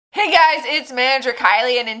Guys, it's Manager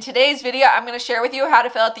Kylie, and in today's video, I'm going to share with you how to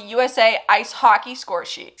fill out the USA Ice Hockey score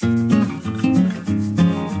sheet. So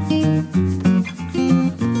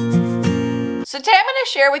today I'm going to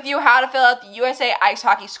share with you how to fill out the USA Ice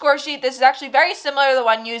Hockey score sheet. This is actually very similar to the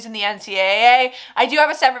one used in the NCAA. I do have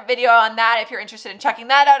a separate video on that. If you're interested in checking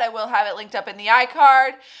that out, I will have it linked up in the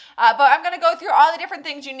iCard. But I'm going to go through all the different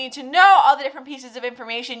things you need to know, all the different pieces of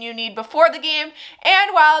information you need before the game,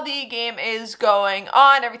 and while the game is going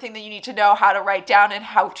on, everything that you need to know how to write down and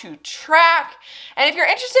how to track. And if you're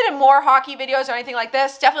interested in more hockey videos or anything like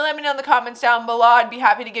this, definitely let me know in the comments down below. I'd be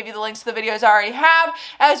happy to give you the links to the videos I already have,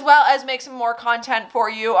 as well as make some more content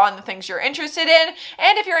for you on the things you're interested in.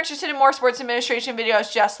 And if you're interested in more sports administration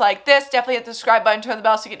videos just like this, definitely hit the subscribe button, turn the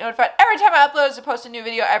bell so you get notified every time I upload, to post a new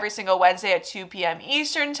video every single Wednesday at 2 p.m.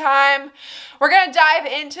 Eastern Time. We're going to dive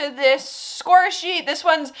into this score sheet. This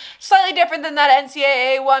one's slightly different than that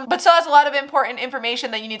NCAA one, but still has a lot of important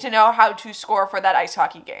information that you need to know how to score for that ice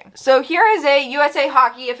hockey game. So here is a USA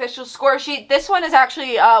Hockey official score sheet. This one is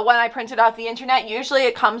actually one I printed off the internet. Usually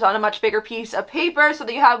it comes on a much bigger piece of paper so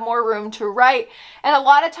that you have more room to write. And a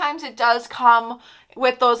lot of times it does come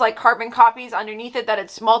with those like carbon copies underneath it, that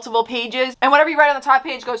it's multiple pages, and whatever you write on the top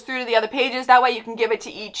page goes through to the other pages. That way you can give it to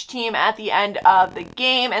each team at the end of the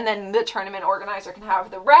game, and then the tournament organizer can have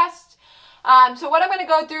the rest. So what I'm going to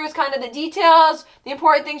go through is kind of the details, the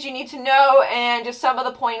important things you need to know, and just some of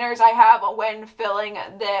the pointers I have when filling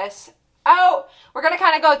this out. We're going to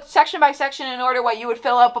kind of go section by section in order what you would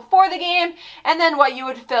fill out before the game, and then what you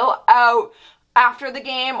would fill out after the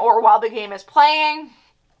game or while the game is playing.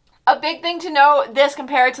 A big thing to note, this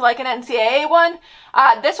compared to like an NCAA one,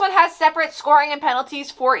 this one has separate scoring and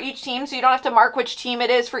penalties for each team, so you don't have to mark which team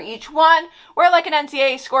it is for each one, where like an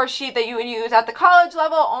NCAA score sheet that you would use at the college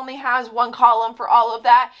level only has one column for all of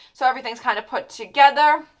that, so everything's kind of put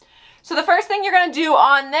together. So the first thing you're going to do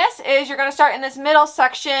on this is you're going to start in this middle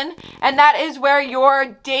section, and that is where your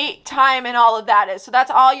date, time, and all of that is. So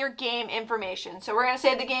that's all your game information. So we're going to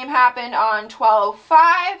say the game happened on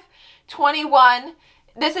 12/5/21.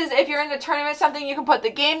 This is, if you're in a tournament something, you can put the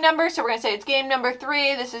game number. So we're going to say it's game number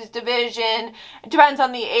 3. This is division. It depends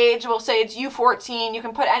on the age. We'll say it's U14. You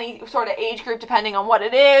can put any sort of age group depending on what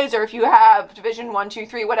it is. Or if you have division 1, 2,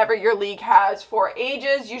 3, whatever your league has for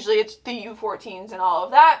ages. Usually it's the U14s and all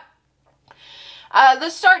of that. The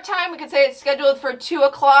start time, we could say it's scheduled for 2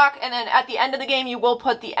 o'clock, and then at the end of the game, you will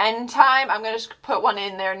put the end time. I'm going to just put one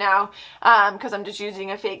in there now because I'm just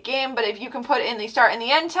using a fake game, but if you can put in the start and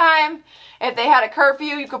the end time, if they had a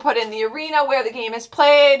curfew, you could put in the arena where the game is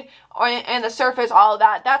played, or and the surface, all of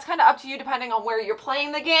that. That's kind of up to you depending on where you're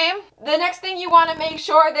playing the game. The next thing you want to make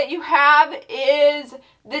sure that you have is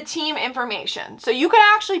the team information. So you could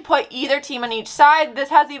actually put either team on each side. This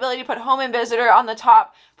has the ability to put home and visitor on the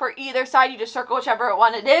top for either side. You just circle whichever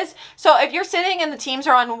one it is. So if you're sitting and the teams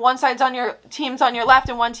are on one side's on your team's on your left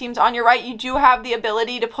and one team's on your right, you do have the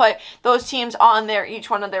ability to put those teams on each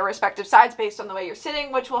one of their respective sides based on the way you're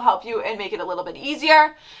sitting, which will help you and make it a little bit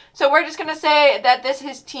easier. So we're just going to say that this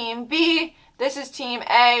is team B, this is team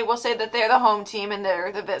A. We'll say that they're the home team and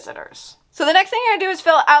they're the visitors. So the next thing you're going to do is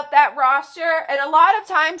fill out that roster. And a lot of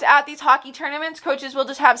times at these hockey tournaments, coaches will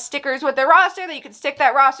just have stickers with their roster that you can stick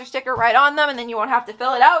that roster sticker right on them, and then you won't have to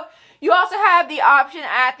fill it out. You also have the option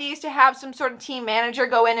at these to have some sort of team manager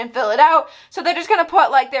go in and fill it out. So they're just going to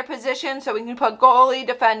put like their position. So we can put goalie,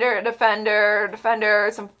 defender, defender,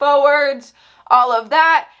 defender, some forwards, all of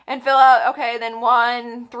that, and fill out, okay, then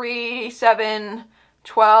 1, 3, 7,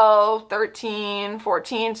 12, 13,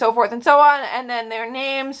 14, so forth and so on, and then their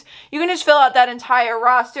names. You can just fill out that entire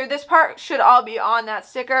roster. This part should all be on that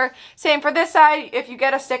sticker. Same for this side. If you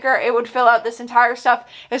get a sticker, it would fill out this entire stuff,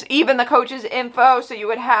 as even the coach's info, so you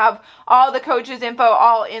would have all the coach's info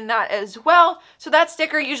all in that as well. So that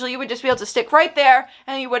sticker, usually you would just be able to stick right there,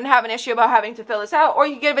 and you wouldn't have an issue about having to fill this out, or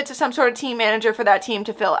you give it to some sort of team manager for that team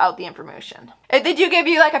to fill out the information. If they do give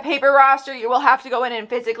you like a paper roster, you will have to go in and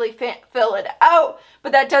physically fill it out.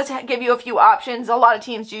 But that does give you a few options. A lot of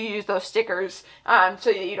teams do use those stickers so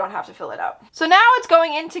that you don't have to fill it out. So now it's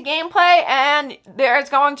going into gameplay, and there's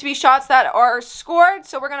going to be shots that are scored.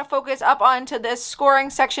 So we're going to focus up onto this scoring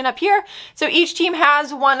section up here. So each team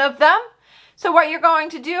has one of them. So what you're going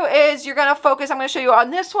to do is you're going to focus, I'm going to show you on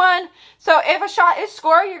this one. So if a shot is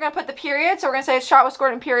scored, you're going to put the period. So we're going to say a shot was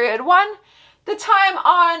scored in period 1. The time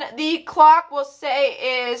on the clock, we'll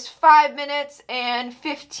say, is 5 minutes and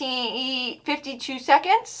 52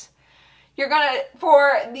 seconds. You're going to,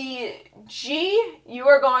 for the G, you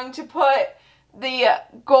are going to put the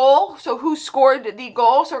goal, so who scored the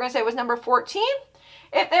goal. So we're going to say it was number 14.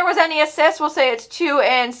 If there was any assists, we'll say it's 2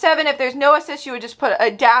 and 7. If there's no assists, you would just put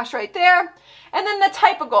a dash right there. And then the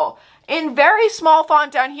type of goal. In very small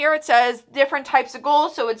font down here, it says different types of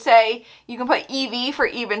goals. So it would say you can put EV for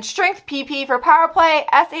even strength, PP for power play,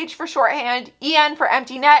 SH for shorthand, EN for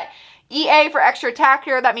empty net, EA for extra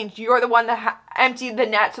attacker. That means you're the one that emptied the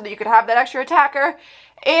net so that you could have that extra attacker.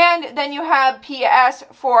 And then you have PS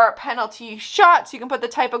for penalty shot. So you can put the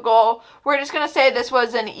type of goal. We're just going to say this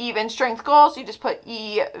was an even strength goal. So you just put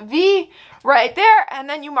EV right there. And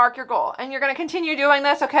then you mark your goal. And you're going to continue doing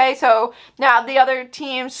this. Okay, so now the other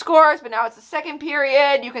team scores. But now it's the second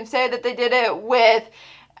period. You can say that they did it with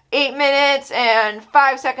 8 minutes and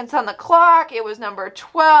 5 seconds on the clock. It was number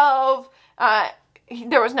 12.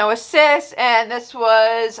 There was no assist. And this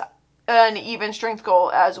was an even strength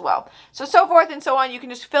goal as well. So forth and so on. You can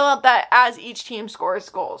just fill out that as each team scores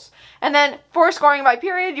goals. And then for scoring by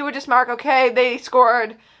period, you would just mark, okay, they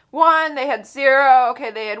scored 1, they had 0,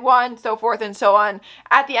 okay, they had 1, so forth and so on.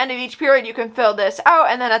 At the end of each period, you can fill this out,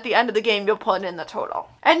 and then at the end of the game, you'll put in the total.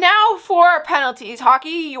 And now for penalties. Hockey,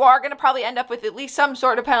 you are going to probably end up with at least some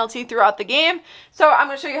sort of penalty throughout the game. So I'm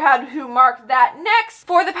going to show you how to mark that next.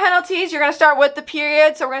 For the penalties, you're going to start with the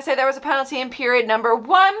period. So we're going to say there was a penalty in period number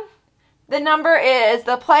 1. The number is,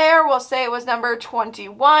 the player will say it was number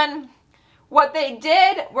 21. What they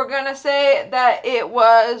did, we're going to say that it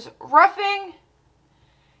was roughing.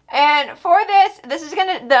 And for this is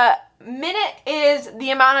going to, the minute is the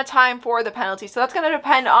amount of time for the penalty. So that's going to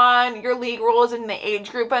depend on your league rules and the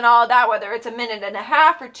age group and all that, whether it's a minute and a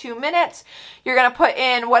half or 2 minutes. You're going to put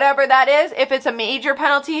in whatever that is. If it's a major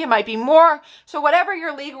penalty, it might be more. So whatever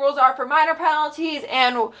your league rules are for minor penalties,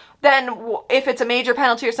 and then if it's a major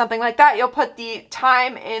penalty or something like that, you'll put the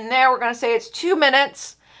time in there. We're going to say it's 2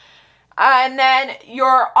 minutes. And then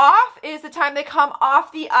your off is the time they come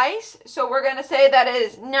off the ice. So we're going to say that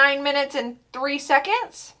is 9 minutes and 3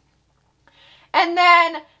 seconds. And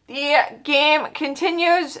then the game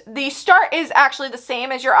continues. The start is actually the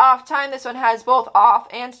same as your off time. This one has both off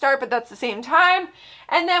and start, but that's the same time.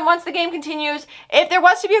 And then once the game continues, if there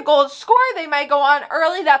was to be a goal scored, they might go on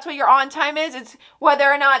early. That's what your on time is. It's whether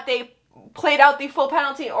or not they played out the full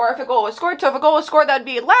penalty or if a goal was scored. So if a goal was scored, that'd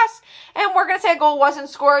be less. And we're going to say a goal wasn't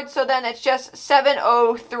scored. So then it's just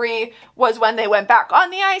 7:03 was when they went back on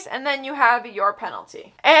the ice. And then you have your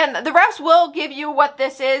penalty. And the refs will give you what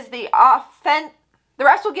this is, the offense. The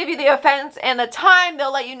refs will give you the offense and the time.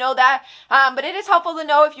 They'll let you know that. But it is helpful to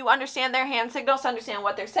know if you understand their hand signals, to understand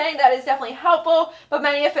what they're saying. That is definitely helpful. But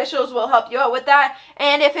many officials will help you out with that.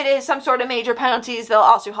 And if it is some sort of major penalties, they'll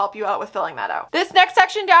also help you out with filling that out. This next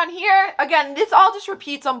section down here, again, this all just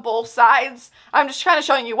repeats on both sides. I'm just kind of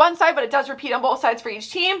showing you one side, but it does repeat on both sides for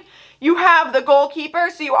each team. You have the goalkeeper,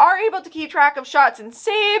 so you are able to keep track of shots and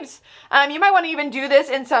saves. You might want to even do this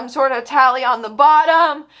in some sort of tally on the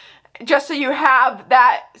bottom, just so you have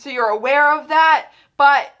that, so you're aware of that.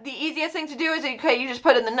 But the easiest thing to do is, okay, you just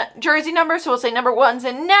put in the jersey number. So we'll say number 1's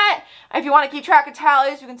in net. If you want to keep track of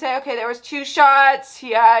tallies, you can say, okay, there was 2 shots,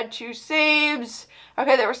 he had 2 saves.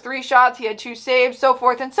 Okay, there was 3 shots, he had 2 saves, so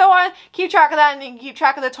forth and so on. Keep track of that, and you can keep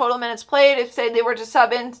track of the total minutes played. If, say, they were to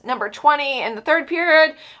sub in number 20 in the 3rd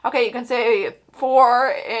period, okay, you can say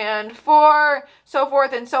 4 and 4, so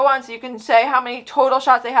forth and so on. So you can say how many total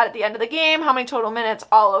shots they had at the end of the game, how many total minutes,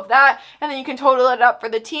 all of that. And then you can total it up for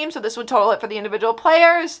the team. So this would total it for the individual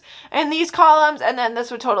players in these columns, and then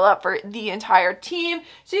this would total up for the entire team.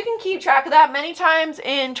 So you can keep track of that. Many times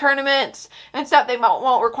in tournaments and stuff, they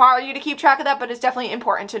won't require you to keep track of that, but it's definitely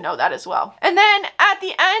important to know that as well. And then at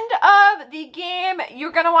the end of the game,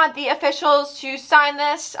 you're going to want the officials to sign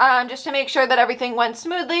this just to make sure that everything went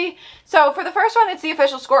smoothly. So for the first one, it's the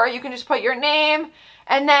official score. You can just put your name,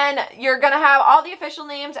 and then you're going to have all the official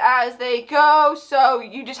names as they go. So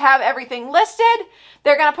you just have everything listed.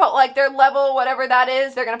 They're going to put like their level, whatever that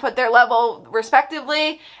is. They're going to put their level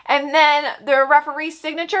respectively. And then the referee's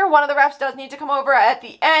signature, one of the refs does need to come over at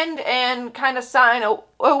the end and kind of sign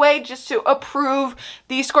away just to approve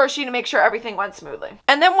the score sheet and make sure everything went smoothly.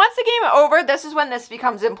 And then once the game is over, this is when this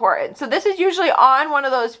becomes important. So this is usually on one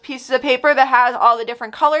of those pieces of paper that has all the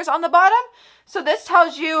different colors on the bottom. So this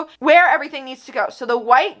tells you where everything needs to go. So the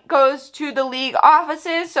white goes to the league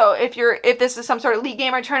offices. So if this is some sort of league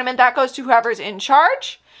game or tournament, that goes to whoever's in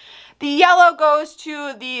charge. The yellow goes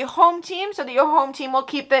to the home team, so the home team will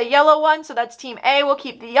keep the yellow one, so that's Team A will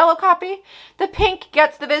keep the yellow copy. The pink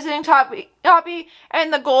gets the visiting copy,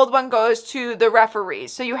 and the gold one goes to the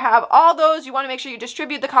referees. So you have all those. You want to make sure you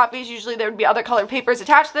distribute the copies. Usually there would be other colored papers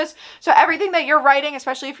attached to this. So everything that you're writing,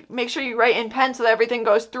 especially if make sure you write in pen so that everything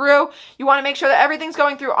goes through. You want to make sure that everything's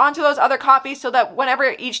going through onto those other copies so that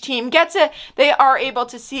whenever each team gets it, they are able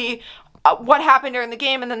to see what happened during the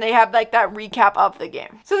game, and then they have like that recap of the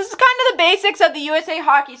game. So this is kind of the basics of the USA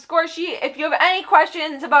Hockey score sheet. If you have any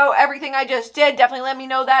questions about everything I just did, definitely let me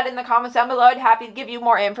know that in the comments down below. I'd be happy to give you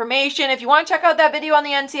more information. If you want to check out that video on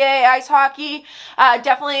the NCAA ice hockey,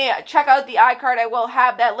 definitely check out the iCard. I will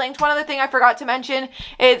have that linked. One other thing I forgot to mention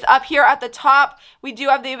is up here at the top, we do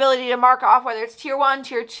have the ability to mark off whether it's tier 1,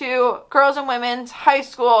 tier 2, girls and women's, high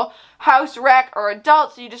school, house, rec, or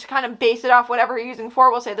adult. So you just kind of base it off whatever you're using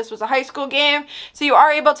for. We'll say this was a high school game. So you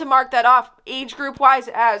are able to mark that off age group wise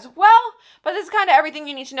as well. But this is kind of everything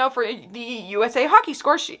you need to know for the USA Hockey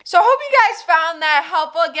score sheet. So I hope you guys found that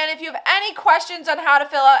helpful. Again, if you have any questions on how to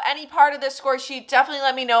fill out any part of this score sheet, definitely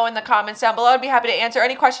let me know in the comments down below. I'd be happy to answer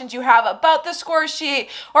any questions you have about the score sheet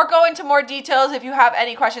or go into more details if you have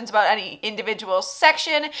any questions about any individual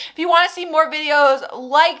section. If you want to see more videos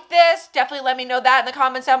like this, definitely let me know that in the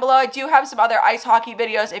comments down below. I do have some other ice hockey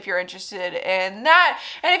videos if you're interested in that.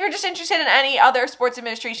 And if you're just interested in any other sports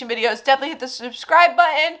administration videos, definitely hit the subscribe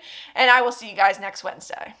button, and I will see you guys next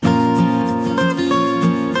Wednesday.